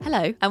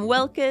Hello and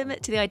welcome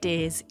to the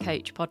Ideas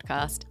Coach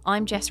podcast.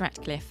 I'm Jess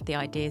Ratcliffe, the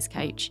Ideas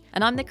Coach,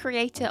 and I'm the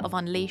creator of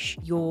Unleash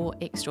Your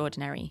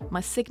Extraordinary, my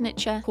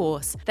signature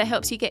course that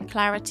helps you get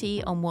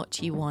clarity on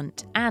what you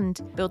want and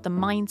build the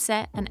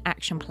mindset and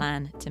action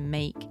plan to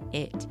make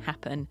it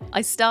happen.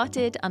 I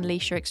started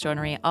Unleash Your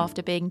Extraordinary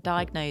after being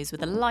diagnosed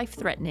with a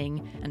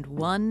life-threatening and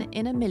 1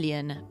 in a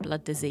million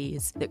blood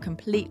disease that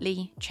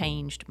completely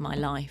changed my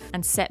life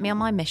and set me on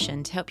my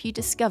mission to help you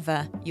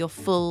discover your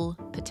full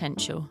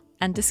potential.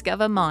 And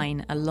discover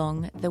mine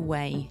along the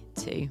way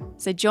too.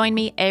 So join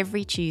me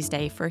every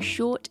Tuesday for a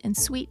short and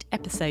sweet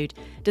episode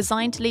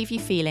designed to leave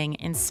you feeling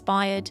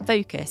inspired,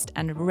 focused,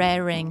 and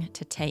raring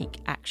to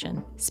take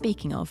action.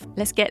 Speaking of,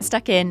 let's get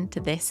stuck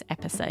into this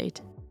episode.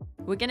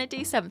 We're going to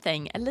do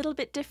something a little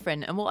bit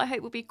different and what I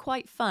hope will be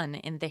quite fun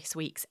in this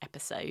week's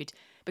episode.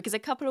 Because a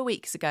couple of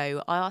weeks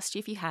ago, I asked you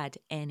if you had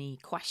any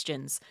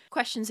questions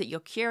that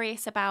you're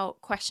curious about,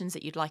 questions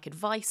that you'd like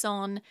advice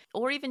on,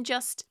 or even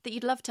just that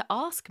you'd love to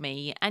ask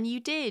me. And you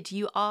did,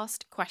 you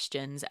asked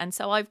questions. And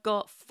so I've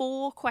got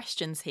 4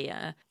 questions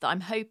here that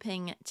I'm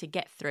hoping to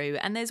get through.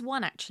 And there's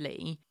one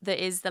actually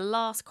that is the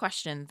last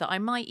question that I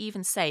might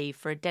even save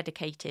for a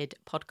dedicated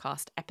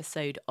podcast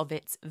episode of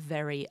its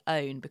very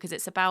own, because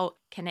it's about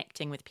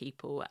connecting with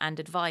people and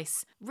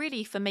advice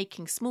really for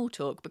making small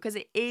talk, because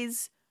it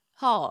is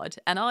hard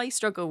and I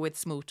struggle with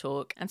small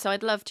talk, and so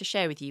I'd love to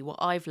share with you what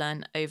I've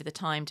learned over the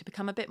time to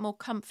become a bit more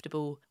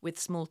comfortable with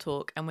small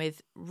talk and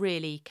with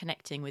really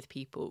connecting with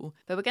people.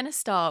 But we're going to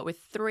start with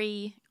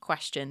 3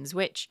 questions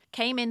which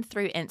came in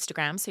through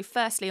Instagram. So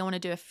firstly, I want to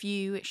do a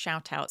few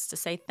shout outs to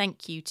say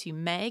thank you to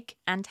Meg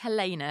and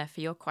Helena for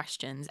your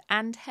questions,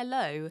 and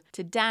hello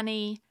to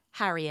Danny,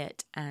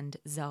 Harriet and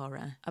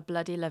Zara. I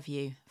bloody love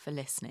you for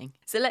listening.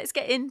 So let's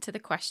get into the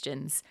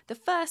questions. The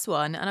first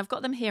one, and I've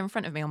got them here in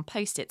front of me on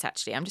Post-its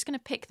actually, I'm just going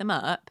to pick them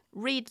up,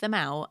 read them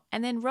out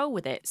and then roll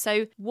with it.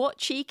 So what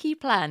cheeky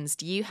plans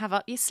do you have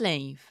up your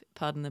sleeve?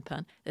 Pardon the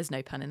pun. There's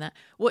no pun in that.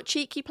 What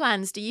cheeky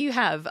plans do you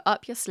have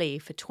up your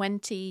sleeve for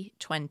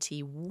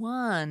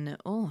 2021?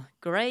 Oh,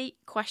 great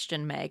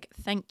question, Meg.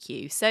 Thank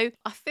you. So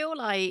I feel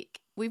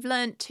like we've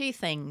learned 2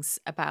 things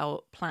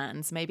about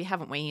plans, maybe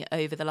haven't we,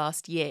 over the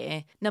last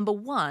year. Number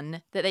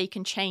 1, that they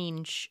can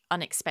change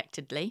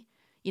unexpectedly.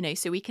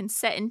 So we can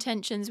set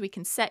intentions, we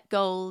can set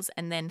goals,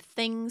 and then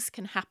things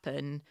can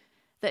happen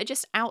that are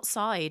just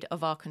outside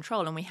of our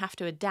control and we have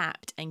to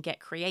adapt and get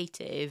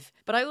creative.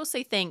 But I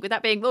also think, with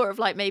that being more of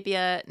like maybe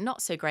a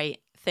not so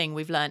great thing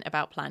we've learned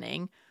about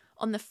planning,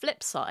 on the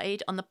flip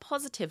side, on the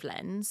positive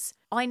lens,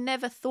 I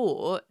never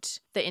thought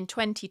that in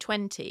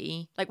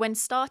 2020, like when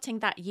starting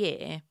that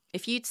year,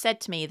 if you'd said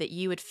to me that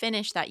you would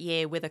finish that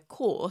year with a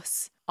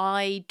course,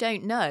 I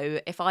don't know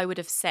if I would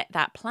have set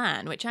that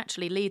plan, which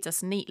actually leads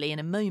us neatly in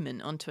a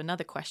moment onto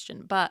another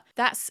question. But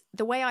that's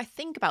the way I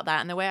think about that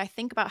and the way I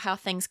think about how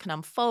things can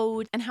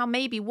unfold and how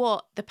maybe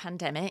what the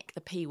pandemic,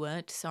 the P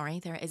word, sorry,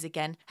 there it is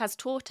again, has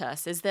taught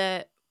us is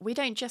that we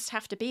don't just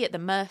have to be at the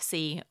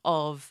mercy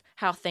of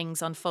how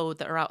things unfold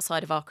that are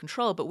outside of our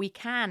control, but we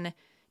can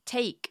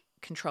take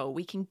control.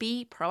 We can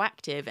be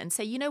proactive and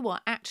say, you know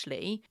what,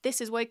 actually, this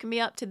has woken me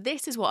up to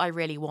this is what I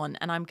really want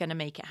and I'm going to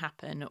make it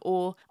happen.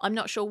 Or I'm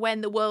not sure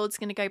when the world's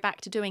going to go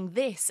back to doing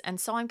this.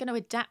 And so I'm going to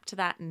adapt to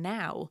that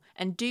now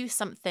and do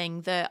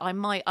something that I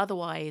might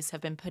otherwise have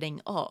been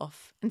putting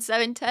off. And so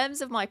in terms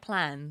of my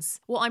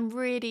plans, what I'm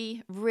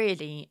really,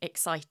 really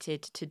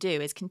excited to do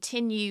is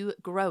continue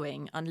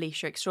growing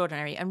Unleash Your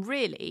Extraordinary. And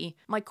really,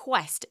 my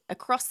quest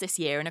across this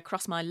year and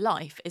across my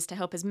life is to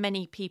help as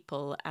many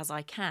people as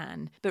I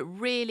can, but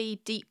really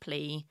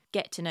deeply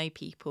get to know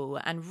people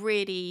and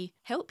really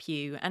help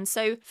you. And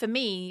so for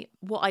me,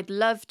 what I'd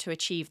love to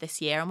achieve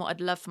this year and what I'd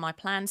love for my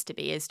plans to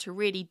be is to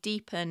really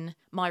deepen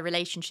my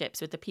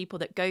relationships with the people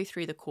that go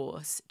through the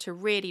course, to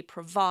really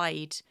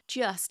provide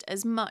just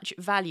as much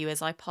value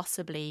as I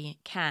possibly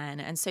can.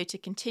 And so to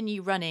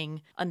continue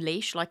running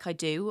Unleash like I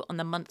do on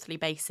the monthly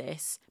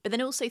basis, but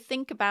then also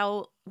think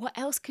about what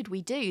else could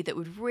we do that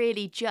would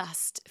really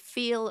just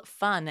feel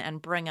fun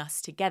and bring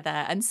us together.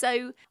 And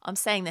so I'm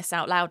saying this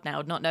out loud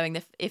now, not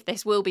knowing if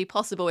this will be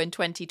possible in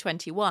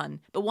 2021.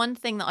 But one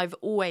thing that I've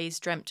always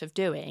dreamt of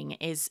doing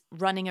is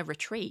running a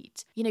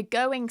retreat,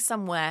 going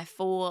somewhere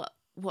for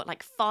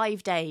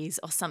 5 days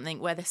or something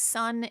where the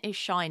sun is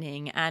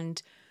shining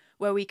and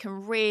where we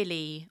can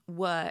really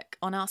work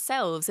on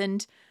ourselves.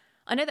 And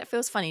I know that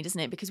feels funny, doesn't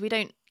it? Because we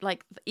don't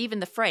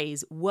even the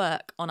phrase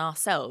work on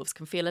ourselves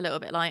can feel a little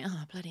bit like,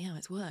 oh, bloody hell,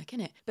 it's work,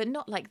 isn't it? But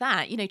not like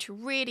that, to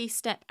really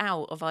step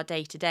out of our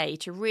day to day,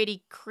 to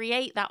really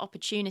create that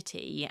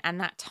opportunity and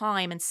that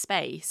time and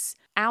space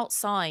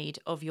outside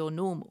of your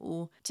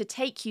normal to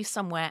take you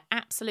somewhere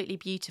absolutely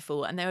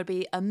beautiful. And there would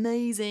be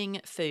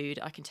amazing food.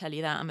 I can tell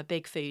you that. I'm a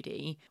big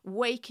foodie.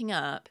 Waking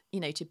up,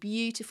 to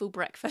beautiful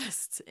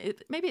breakfasts.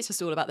 Maybe it's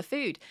just all about the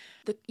food.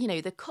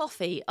 The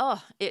coffee.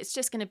 Oh, it's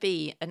just going to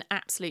be an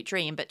absolute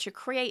dream. But to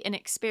create an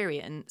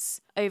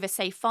experience over,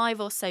 say, 5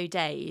 or so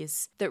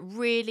days that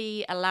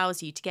really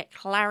allows you to get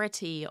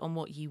clarity on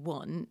what you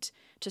want,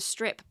 to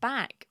strip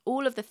back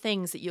all of the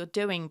things that you're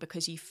doing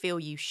because you feel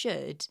you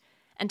should,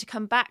 and to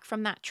come back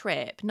from that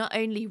trip not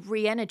only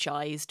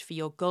re-energized for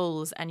your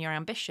goals and your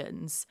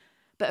ambitions,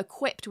 but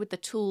equipped with the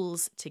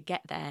tools to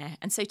get there.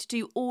 And so to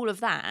do all of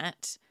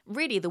that,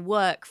 really the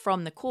work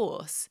from the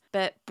course,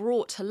 but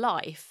brought to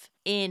life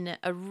in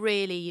a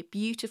really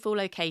beautiful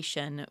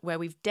location where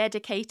we've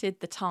dedicated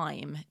the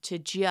time to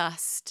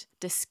just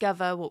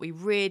discover what we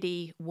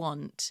really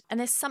want. And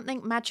there's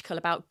something magical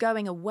about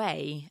going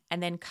away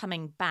and then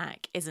coming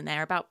back, isn't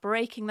there? About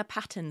breaking the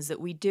patterns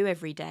that we do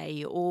every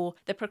day, or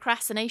the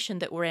procrastination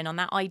that we're in on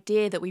that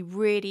idea that we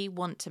really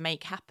want to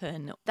make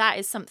happen. That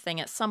is something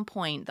at some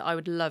point that I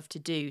would love to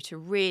do, to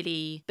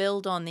really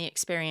build on the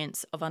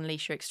experience of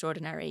Unleash Your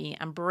Extraordinary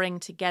and bring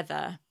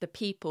together the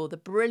people, the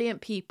brilliant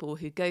people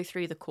who go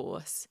through the course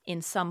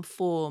in some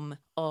form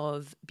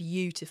of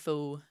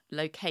beautiful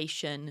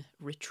location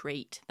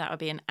retreat. That would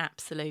be an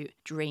absolute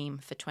dream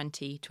for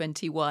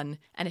 2021.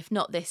 And if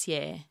not this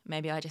year,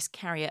 maybe I just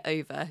carry it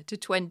over to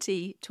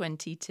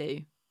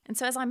 2022. And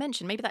so, as I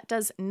mentioned, maybe that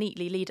does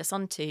neatly lead us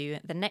on to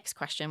the next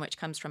question, which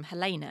comes from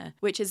Helena,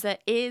 which is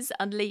that is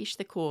Unleash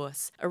the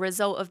Course a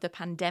result of the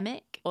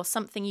pandemic or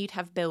something you'd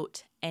have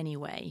built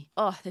anyway?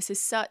 Oh, this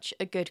is such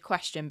a good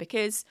question,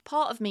 because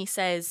part of me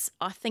says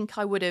I think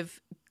I would have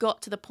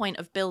got to the point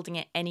of building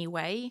it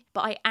anyway,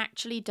 but I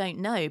actually don't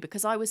know,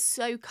 because I was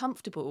so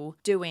comfortable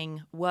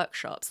doing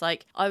workshops.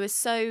 Like, I was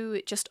so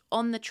just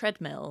on the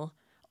treadmill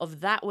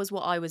of that was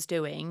what I was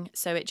doing.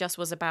 So it just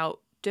was about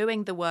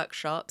doing the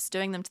workshops,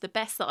 doing them to the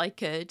best that I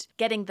could,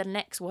 getting the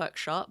next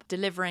workshop,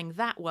 delivering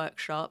that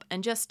workshop,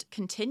 and just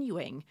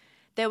continuing.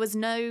 There was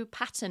no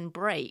pattern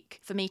break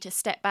for me to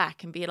step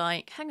back and be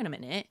like, hang on a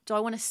minute, do I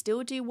want to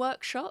still do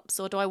workshops,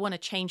 or do I want to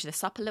change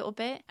this up a little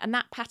bit? And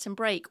that pattern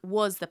break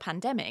was the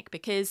pandemic,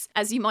 because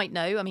as you might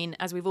know, I mean,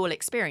 as we've all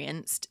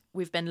experienced,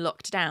 we've been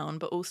locked down,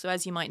 but also,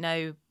 as you might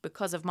know,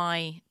 because of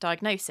my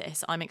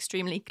diagnosis, I'm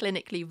extremely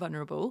clinically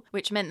vulnerable,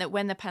 which meant that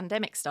when the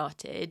pandemic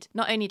started,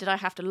 not only did I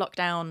have to lock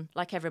down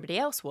like everybody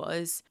else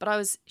was, but I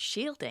was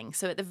shielding.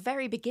 So at the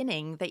very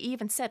beginning, they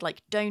even said,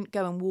 like, don't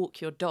go and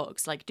walk your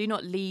dogs, like, do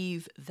not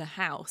leave the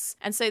house.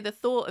 And so the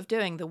thought of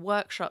doing the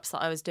workshops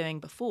that I was doing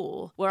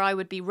before, where I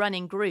would be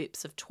running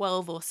groups of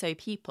 12 or so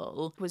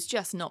people, was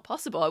just not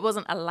possible. I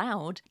wasn't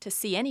allowed to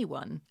see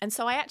anyone. And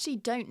so I actually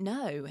don't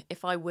know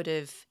if I would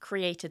have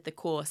created the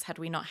course had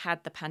we not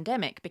had the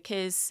pandemic,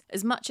 because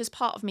as much as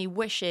part of me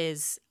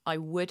wishes I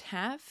would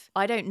have,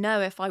 I don't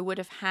know if I would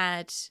have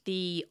had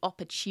the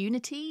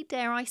opportunity,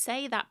 dare I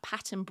say, that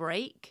pattern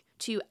break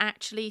to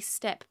actually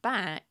step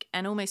back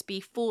and almost be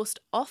forced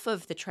off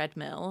of the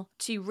treadmill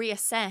to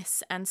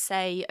reassess and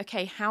say,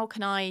 okay, how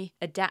can I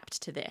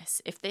adapt to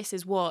this? If this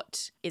is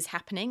what is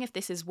happening, if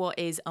this is what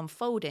is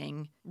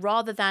unfolding,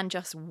 rather than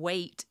just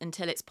wait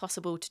until it's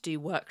possible to do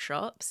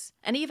workshops.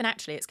 And even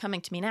actually, it's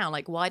coming to me now,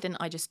 like, why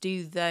didn't I just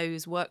do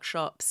those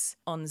workshops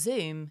on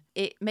Zoom?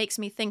 It makes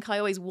me think I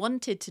always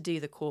wanted to do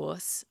the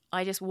course.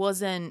 I just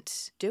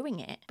wasn't doing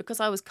it because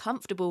I was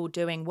comfortable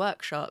doing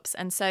workshops.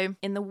 And so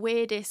in the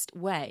weirdest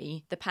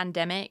way, the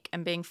pandemic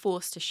and being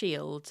forced to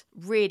shield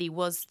really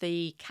was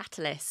the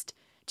catalyst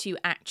to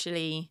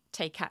actually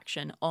take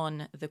action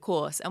on the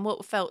course. And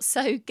what felt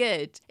so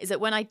good is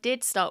that when I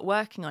did start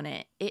working on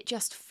it, it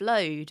just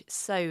flowed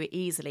so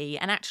easily.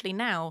 And actually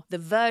now the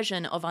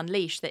version of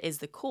Unleash that is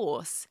the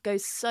course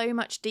goes so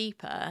much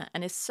deeper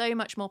and is so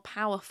much more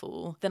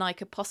powerful than I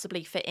could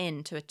possibly fit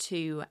into a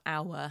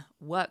 2-hour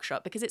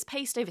workshop, because it's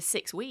paced over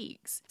 6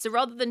 weeks. So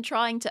rather than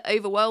trying to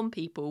overwhelm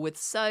people with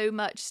so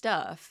much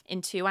stuff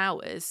in 2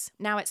 hours,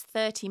 now it's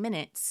 30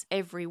 minutes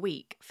every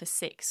week for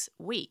 6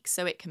 weeks.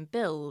 So it can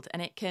build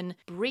and it can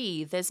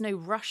breathe. There's no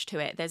rush to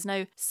it. There's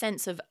no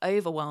sense of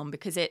overwhelm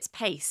because it's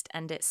paced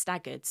and it's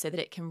staggered, so that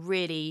it can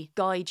really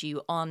guide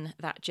you on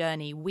that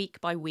journey week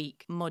by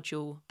week,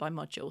 module by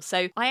module.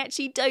 So I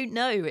actually don't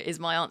know is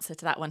my answer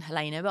to that one,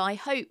 Helena, but I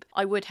hope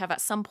I would have at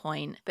some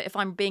point. But if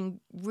I'm being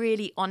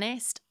really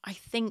honest, I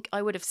think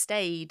I would have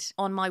stayed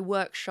on my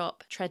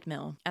workshop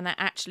treadmill, and that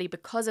actually,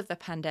 because of the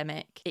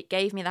pandemic, it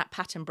gave me that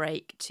pattern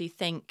break to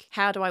think,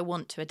 how do I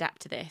want to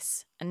adapt to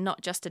this? And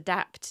not just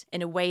adapt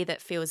in a way that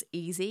feels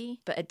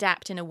easy, but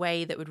adapt in a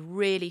way that would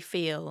really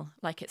feel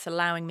like it's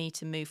allowing me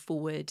to move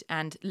forward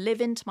and live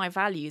into my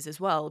values as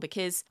well.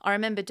 Because I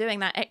remember doing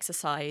that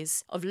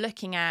exercise of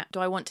looking at,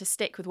 do I want to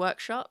stick with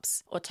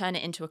workshops or turn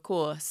it into a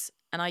course?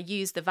 And I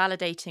used the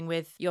validating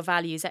with your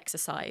values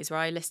exercise, where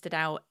I listed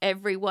out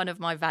every one of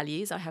my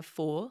values. I have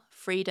 4: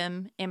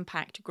 freedom,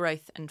 impact,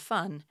 growth, and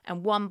fun.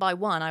 And one by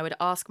one, I would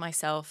ask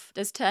myself,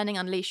 does turning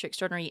Unleash Your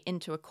Extraordinary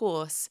into a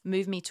course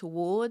move me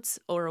towards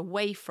or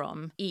away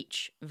from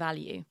each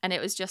value? And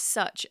it was just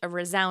such a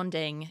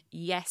resounding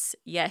yes,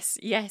 yes,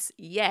 yes,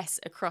 yes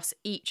across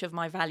each of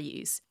my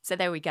values. So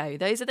there we go.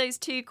 Those are those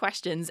 2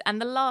 questions.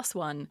 And the last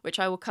one, which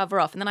I will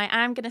cover off. And then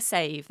I am going to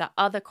save that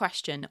other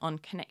question on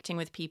connecting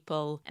with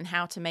people and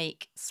how to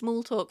make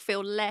small talk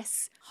feel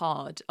less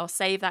hard. I'll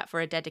save that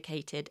for a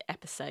dedicated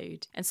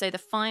episode. And so the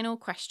final final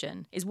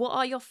question is, what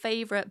are your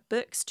favourite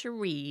books to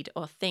read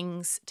or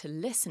things to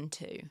listen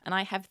to? And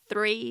I have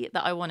 3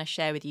 that I want to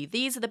share with you.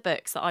 These are the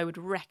books that I would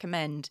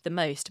recommend the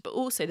most, but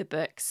also the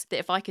books that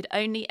if I could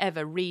only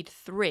ever read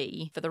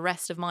 3 for the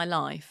rest of my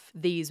life,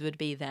 these would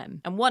be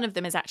them. And one of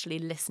them is actually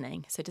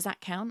listening. So does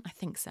that count? I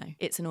think so.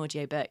 It's an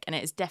audiobook, and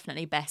it is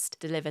definitely best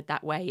delivered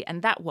that way.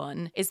 And that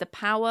one is The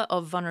Power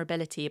of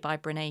Vulnerability by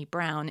Brené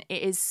Brown.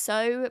 It is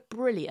so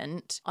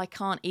brilliant, I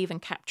can't even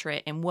capture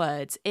it in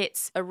words.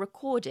 It's a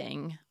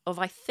recording of,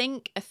 I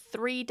think, a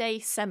 3-day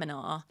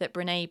seminar that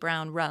Brené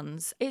Brown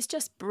runs. It's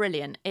just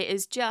brilliant. It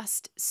is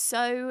just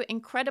so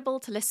incredible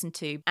to listen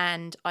to,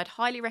 and I'd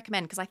highly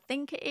recommend, because I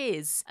think it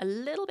is a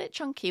little bit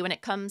chunky when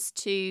it comes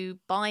to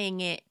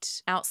buying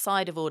it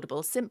outside of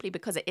Audible, simply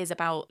because it is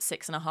about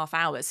 6.5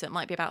 hours, so it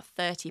might be about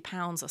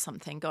 £30 or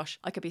something. Gosh,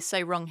 I could be so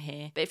wrong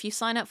here. But if you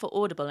sign up for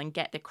Audible and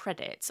get the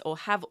credits, or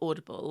have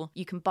Audible,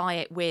 you can buy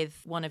it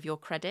with one of your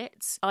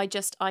credits. I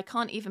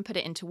can't even put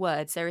it into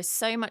words. There is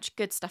so much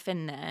good stuff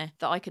in there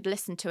that I could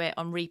listen to it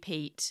on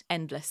repeat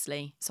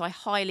endlessly. So I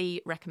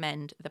highly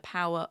recommend The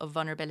Power of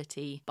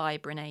Vulnerability by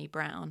Brené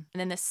Brown.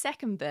 And then the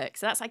second book,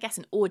 so that's, I guess,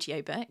 an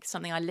audiobook,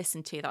 something I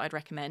listened to that I'd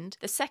recommend.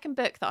 The second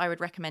book that I would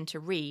recommend to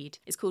read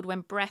is called When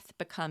Breath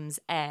Becomes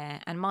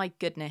Air. And my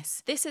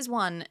goodness, this is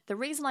one, the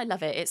reason I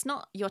love it, it's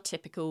not your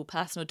typical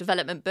personal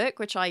development book,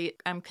 which I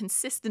am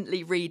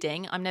consistently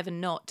reading. I'm never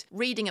not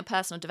reading a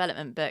personal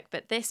development book,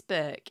 but this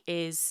book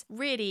is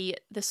really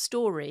the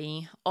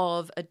story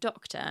of a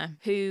doctor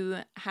who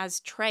has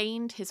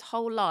trained his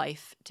whole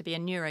life to be a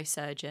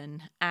neurosurgeon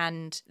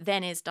and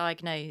then is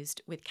diagnosed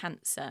with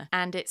cancer.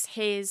 And it's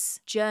his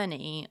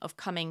journey of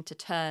coming to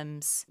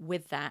terms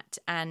with that.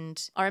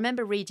 And I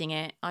remember reading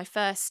it. I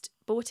first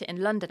bought it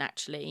in London,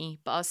 actually,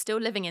 but I was still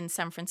living in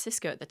San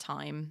Francisco at the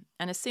time.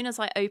 And as soon as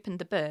I opened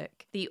the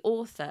book, the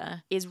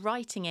author is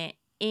writing it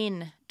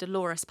in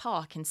Dolores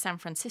Park in San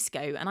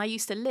Francisco. And I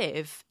used to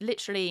live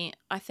literally,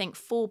 I think,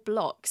 4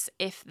 blocks,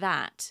 if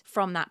that,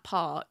 from that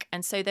park.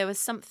 And so there was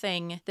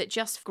something that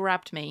just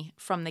grabbed me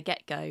from the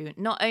get-go,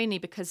 not only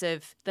because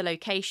of the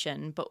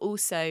location, but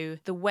also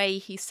the way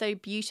he so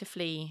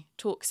beautifully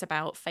talks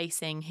about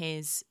facing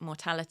his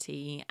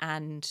mortality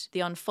and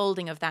the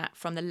unfolding of that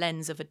from the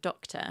lens of a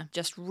doctor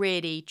just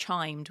really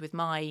chimed with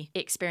my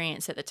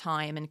experience at the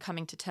time and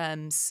coming to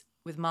terms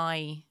with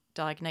my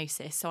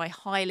diagnosis. So I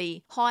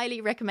highly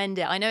recommend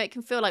it. I know it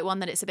can feel like one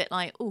that it's a bit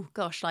like, oh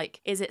gosh,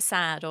 like, is it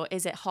sad or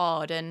is it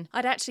hard? And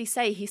I'd actually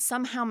say he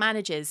somehow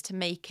manages to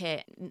make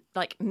it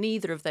like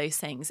neither of those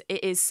things.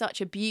 It is such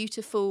a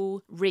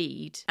beautiful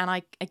read, and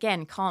I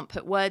again can't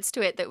put words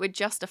to it that would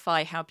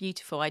justify how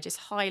beautiful. I just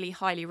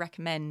highly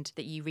recommend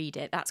that you read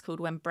it. That's called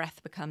When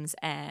Breath Becomes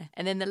Air.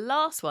 And then the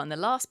last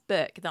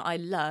book that I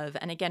love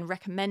and again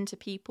recommend to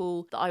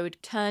people that I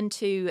would turn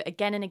to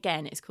again and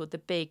again is called The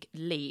Big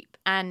Leap.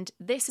 And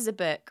this is a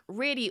book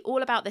really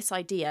all about this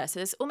idea. So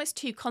there's almost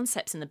 2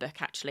 concepts in the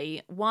book,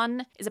 actually.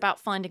 One is about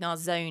finding our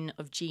zone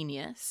of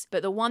genius,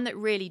 but the one that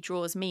really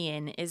draws me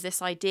in is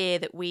this idea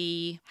that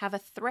we have a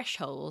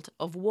threshold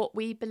of what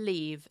we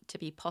believe to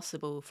be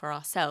possible for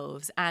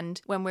ourselves.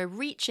 And when we're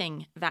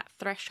reaching that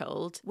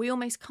threshold, we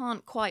almost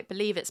can't quite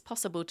believe it's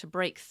possible to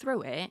break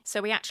through it.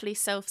 So we actually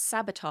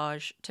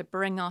self-sabotage to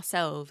bring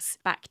ourselves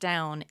back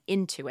down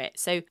into it.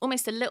 So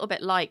almost a little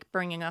bit like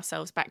bringing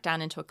ourselves back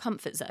down into a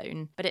comfort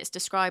zone, but it's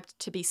described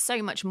to be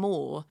so much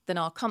more than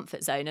our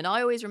comfort zone. And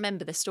I always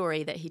remember the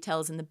story that he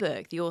tells in the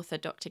book. The author,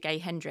 Dr. Gay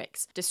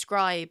Hendricks,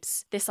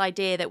 describes this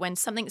idea that when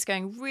something's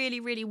going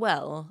really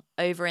well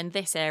over in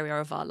this area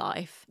of our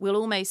life, we'll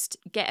almost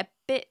get a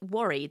bit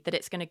worried that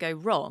it's going to go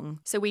wrong.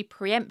 So we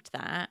preempt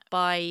that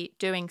by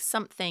doing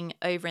something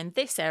over in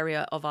this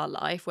area of our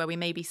life where we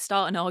maybe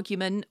start an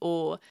argument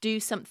or do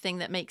something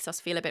that makes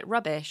us feel a bit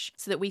rubbish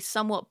so that we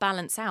somewhat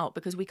balance out,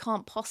 because we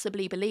can't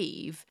possibly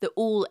believe that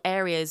all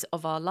areas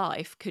of our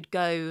life could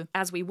go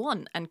as we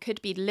want and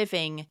could be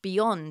living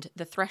beyond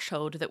the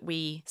threshold that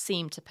we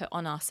seem to put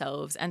on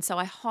ourselves. And so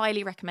I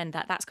highly recommend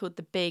that. That's called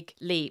The Big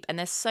Leap. And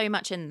there's so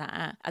much in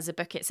that as a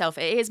book itself.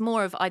 It is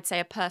more of, I'd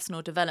say, a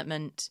personal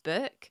development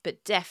book, but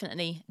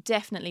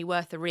definitely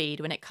worth a read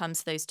when it comes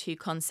to those 2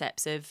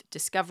 concepts of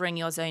discovering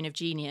your zone of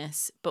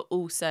genius, but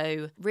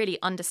also really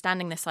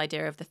understanding this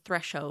idea of the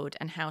threshold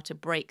and how to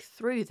break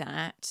through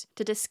that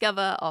to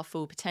discover our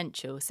full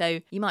potential.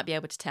 So you might be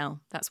able to tell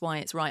that's why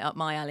it's right up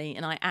my alley,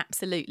 and I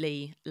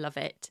absolutely love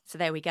it. So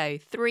there we go.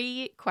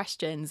 3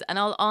 questions, and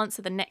I'll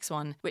answer the next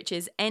one, which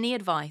is any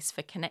advice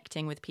for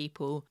connecting with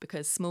people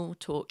because small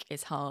talk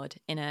is hard,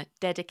 in a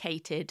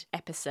dedicated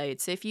episode.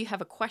 So if you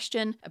have a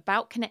question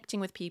about connecting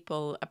with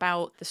people, about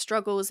the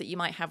struggles that you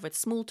might have with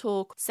small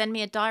talk, send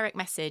me a direct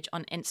message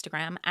on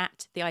Instagram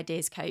at The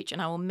Ideas Coach,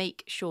 and I will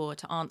make sure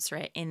to answer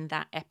it in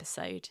that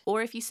episode.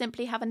 Or if you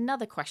simply have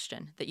another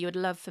question that you would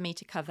love for me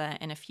to cover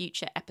in a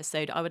future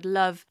episode, I would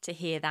love to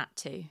hear that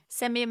too.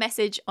 Send me a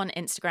message on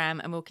Instagram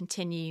and we'll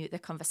continue the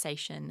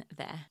conversation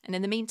there. And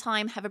in the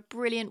meantime, have a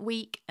brilliant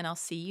week, and I'll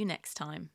see you next time.